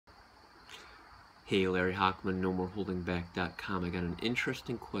Hey, Larry Hochman, NoMoreHoldingBack.com. I got an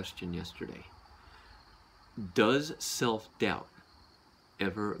interesting question yesterday. Does self-doubt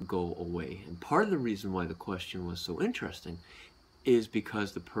ever go away? And part of the reason why the question was so interesting is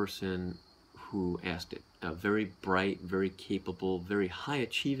because the person who asked it, a very bright, very capable, very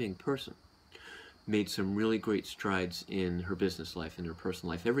high-achieving person, made some really great strides in her business life, in her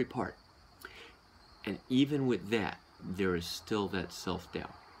personal life, every part. And even with that, there is still that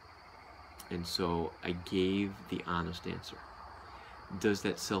self-doubt. And so I gave the honest answer. Does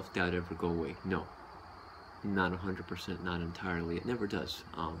that self-doubt ever go away? No. Not 100%, not entirely. It never does.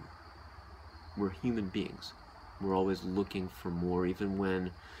 We're human beings. We're always looking for more, even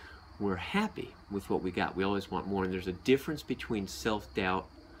when we're happy with what we got. We always want more. And there's a difference between self-doubt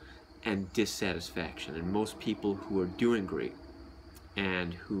and dissatisfaction. And most people who are doing great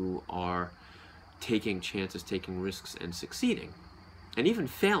and who are taking chances, taking risks, and succeeding, and even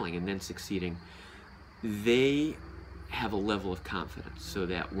failing and then succeeding, they have a level of confidence so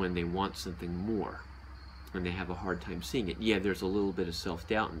that when they want something more and they have a hard time seeing it, yeah, there's a little bit of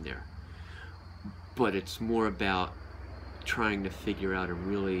self-doubt in there, but it's more about trying to figure out a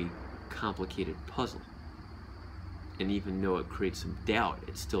really complicated puzzle. And even though it creates some doubt,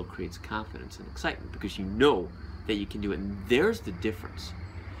 it still creates confidence and excitement because you know that you can do it. And there's the difference.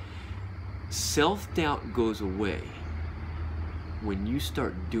 Self-doubt goes away when you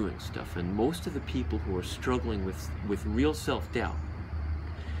start doing stuff. And most of the people who are struggling with real self-doubt,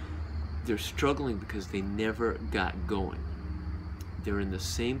 they're struggling because they never got going. They're in the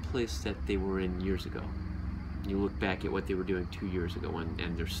same place that they were in years ago. You look back at what they were doing 2 years ago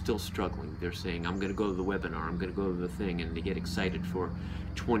and they're still struggling. They're saying, I'm going to go to the webinar, I'm going to go to the thing, and they get excited for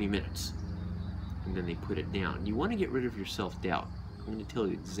 20 minutes. And then they put it down. You want to get rid of your self-doubt. I'm going to tell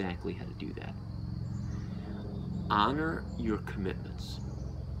you exactly how to do that. Honor your commitments.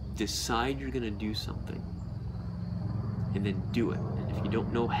 Decide you're going to do something. And then do it. And if you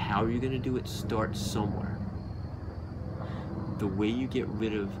don't know how you're going to do it, start somewhere. The way you get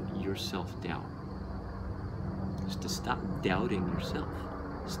rid of your self-doubt is to stop doubting yourself.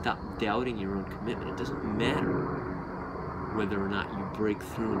 Stop doubting your own commitment. It doesn't matter whether or not you break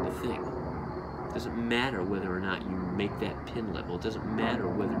through in the thing. It doesn't matter whether or not you make that pin level. It doesn't matter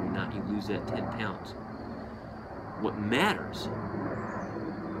whether or not you lose that 10 pounds. What matters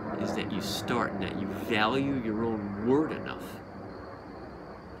is that you start and that you value your own word enough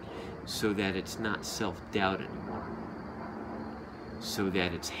so that it's not self-doubt anymore. So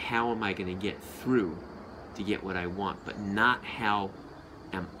that it's how am I going to get through to get what I want, but not how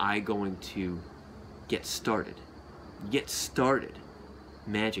am I going to get started. Get started,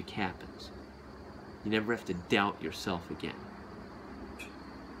 magic happens. You never have to doubt yourself again.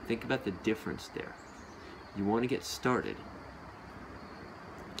 Think about the difference there. You want to get started.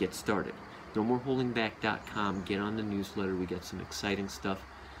 Get started. NoMoreHoldingBack.com. Get on the newsletter. We got some exciting stuff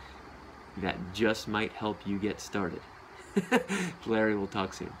that just might help you get started. Larry, we'll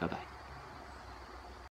talk soon. Bye-bye.